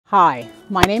Hi,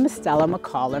 my name is Stella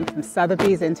McCollum from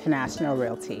Sotheby's International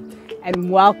Realty, and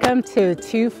welcome to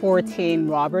 214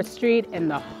 Robert Street in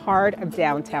the heart of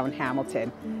downtown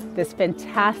Hamilton. This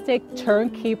fantastic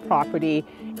turnkey property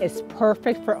is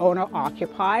perfect for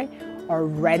owner-occupy or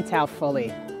rent out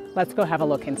fully. Let's go have a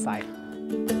look inside.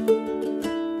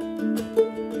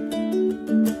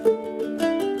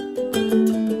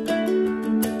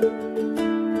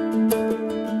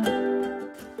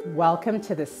 Welcome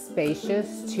to the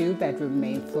spacious two-bedroom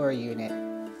main floor unit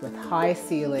with high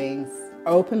ceilings,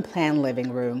 open plan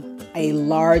living room, a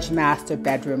large master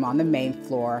bedroom on the main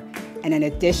floor, and an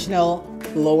additional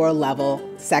lower level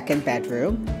second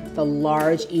bedroom. The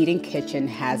large eating kitchen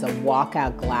has a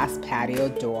walkout glass patio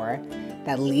door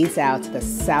that leads out to the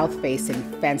south-facing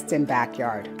fenced-in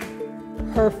backyard.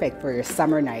 Perfect for your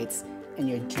summer nights and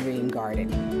your dream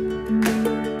garden.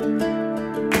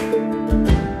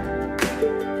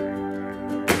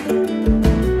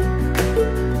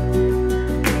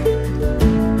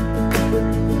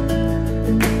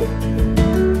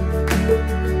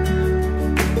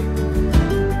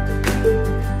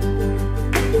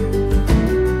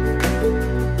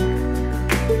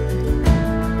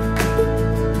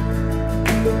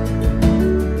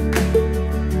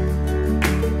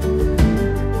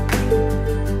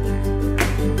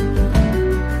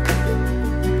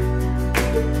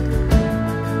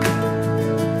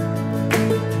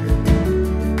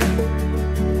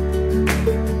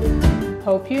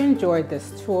 Hope you enjoyed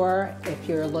this tour. If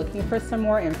you're looking for some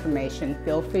more information,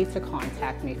 feel free to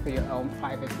contact me for your own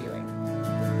private viewing.